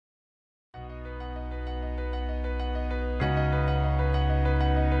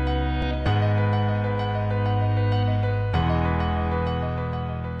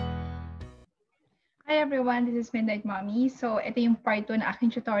everyone, this is Midnight Mommy. So ito yung part 2 na aking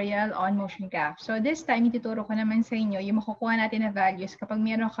tutorial on motion graph. So this time, ituturo ko naman sa inyo yung makukuha natin na values kapag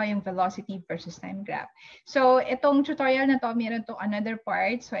meron kayong velocity versus time graph. So itong tutorial na to, meron to another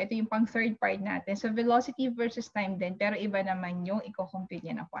part. So ito yung pang third part natin. So velocity versus time din, pero iba naman yung i-compute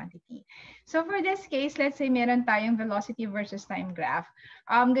niya na quantity. So for this case, let's say meron tayong velocity versus time graph.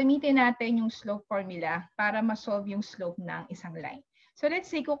 Gamitin natin yung slope formula para ma-solve yung slope ng isang line. So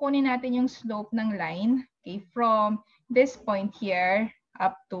let's say kukunin natin yung slope ng line, okay, from this point here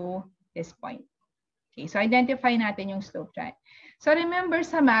up to this point. Okay, so identify natin yung slope dyan. So remember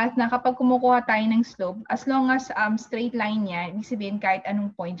sa math na kapag kumukuha tayo ng slope, as long as straight line yan, ibig sabihin kahit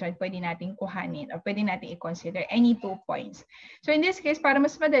anong point dyan, pwede natin kuhanin or pwede natin i-consider any 2 points. So in this case, para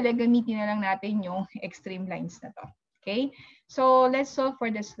mas madali, gamitin na lang natin yung extreme lines na to. Okay, so let's solve for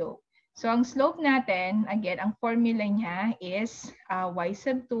the slope. So ang slope natin, again, ang formula niya is y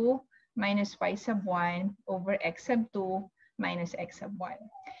sub 2 minus y sub 1 over x sub 2 minus x sub 1.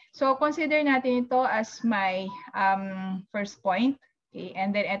 So consider natin ito as my first point. Okay,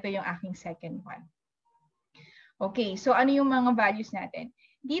 and then ito yung aking second one. Okay, so ano yung mga values natin?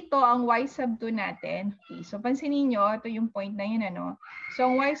 Dito, ang y sub 2 natin. Okay, so pansinin nyo, ito yung point na yun. Ano? So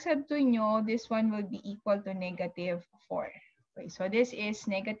ang y sub 2 nyo, this one will be equal to negative 4. Okay, so this is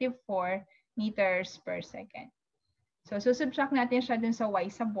negative 4 meters per second. So subtract natin siya dun sa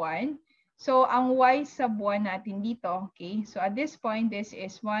y sub 1. So ang y sub 1 natin dito, okay, so at this point, this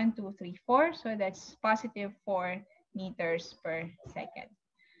is 1, 2, 3, 4. So that's positive 4 meters per second.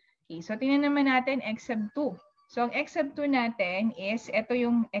 Okay, so tingnan naman natin x sub 2. So ang x sub 2 natin is, ito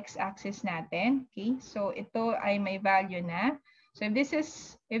yung x-axis natin. Okay, so ito ay may value na. So if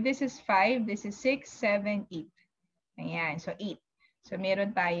this is 5, this is 6, 7, 8. Ayan, so 8. So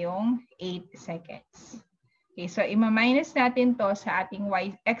meron tayong 8 seconds. Okay, so ima-minus natin to sa ating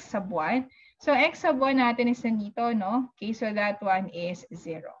x sub 1. So x sub 1 natin is nandito, no? Okay, so that one is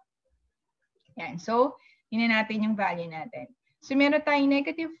 0. Ayan, so tingnan natin yung value natin. So meron tayong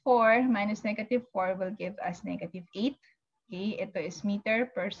negative 4 minus negative 4 will give us negative 8. Okay, ito is meter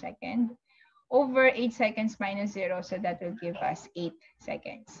per second. Over 8 seconds minus 0, so that will give us 8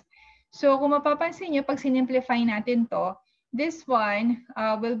 seconds. So kung mapapansin nyo, pag sinimplify natin to, this one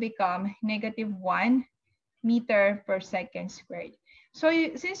will become negative 1 meter per second squared. So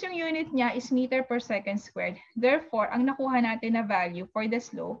since yung unit niya is meter per second squared, therefore, ang nakuha natin na value for the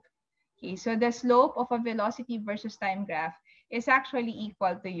slope, okay, so the slope of a velocity versus time graph is actually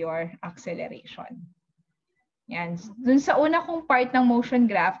equal to your acceleration. Yan. Dun sa una kong part ng motion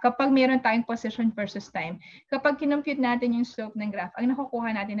graph, kapag meron tayong position versus time, kapag kinompute natin yung slope ng graph, ang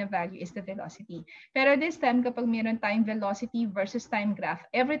nakukuha natin na value is the velocity. Pero this time, kapag meron tayong velocity versus time graph,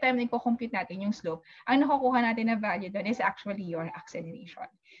 every time na i-compute natin yung slope, ang nakukuha natin na value doon is actually your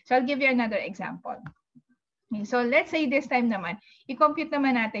acceleration. So I'll give you another example. Okay, so let's say this time naman, i-compute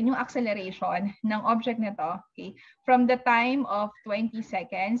naman natin yung acceleration ng object na to, okay, from the time of 20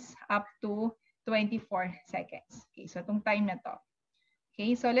 seconds up to 24 seconds. Okay, so itong time na to.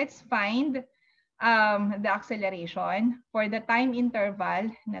 Okay, so let's find the acceleration for the time interval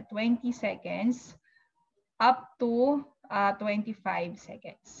na 20 seconds up to 25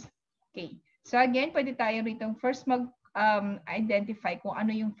 seconds. Okay, so again, pwede tayo rito first mag-identify kung ano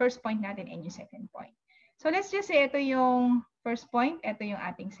yung first point natin and yung second point. So let's just say ito yung first point, ito yung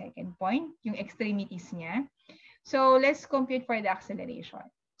ating second point, yung extremities niya. So let's compute for the acceleration.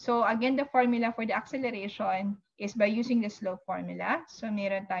 So again, the formula for the acceleration is by using the slope formula. So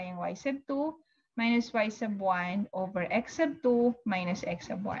meron tayong y sub 2 minus y sub 1 over x sub 2 minus x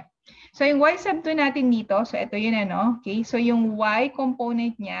sub 1. So yung y sub 2 natin dito, so ito yun ano, okay? So yung y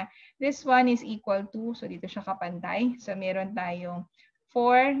component niya, this one is equal to, so dito siya kapantay. So meron tayong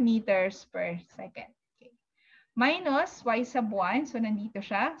 4 meters per second. Okay. Minus y sub 1, so nandito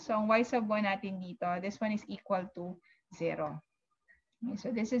siya. So ang y sub 1 natin dito, this one is equal to 0. Okay,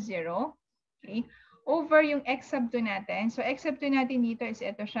 so this is 0. Okay. Over yung x sub 2 natin. So x sub 2 natin dito is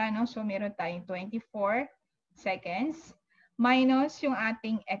ito siya, no? So meron tayong 24 seconds minus yung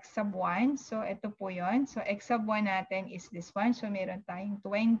ating x sub 1. So ito po yun. So x sub 1 natin is this one. So meron tayong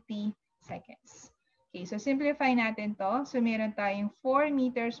 20 seconds. Okay, so simplify natin to. So meron tayong 4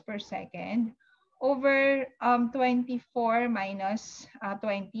 meters per second over 24 minus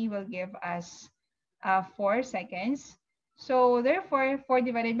 20 will give us 4 seconds. So therefore, 4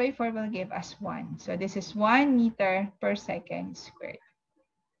 divided by 4 will give us 1. So this is 1 meter per second squared.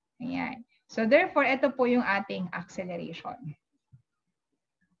 Ayan. So therefore, ito po yung ating acceleration.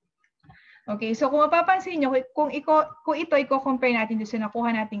 Okay, so kung mapapansin nyo, kung ito i-compare natin doon sa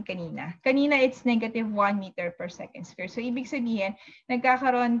nakuha natin kanina. Kanina, it's negative 1 meter per second squared. So ibig sabihin,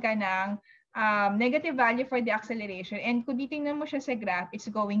 nagkakaroon ka ng negative value for the acceleration. And kung titingnan mo siya sa graph, it's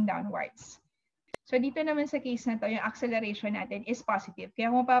going downwards. So dito naman sa case na to, yung acceleration natin is positive.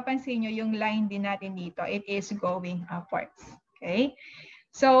 Kaya kung papansin nyo, yung line din natin dito, it is going upwards. Okay?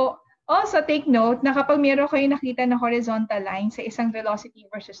 So also take note na kapag meron kayo nakita na horizontal line sa isang velocity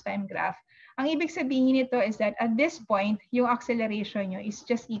versus time graph, ang ibig sabihin nito is that at this point, yung acceleration nyo is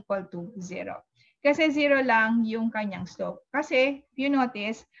just equal to 0. Kasi 0 lang yung kanyang slope. Kasi, if you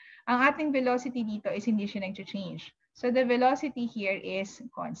notice, ang ating velocity dito is hindi siya nag-change. So the velocity here is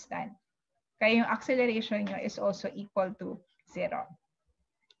constant. Kaya yung acceleration nyo is also equal to 0.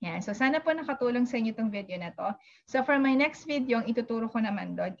 Yan. So sana po nakatulong sa inyo itong video na to. So for my next video, ang ituturo ko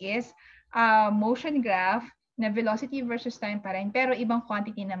naman doon is motion graph na velocity versus time pa rin, pero ibang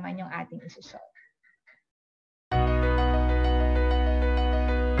quantity naman yung ating isusolve.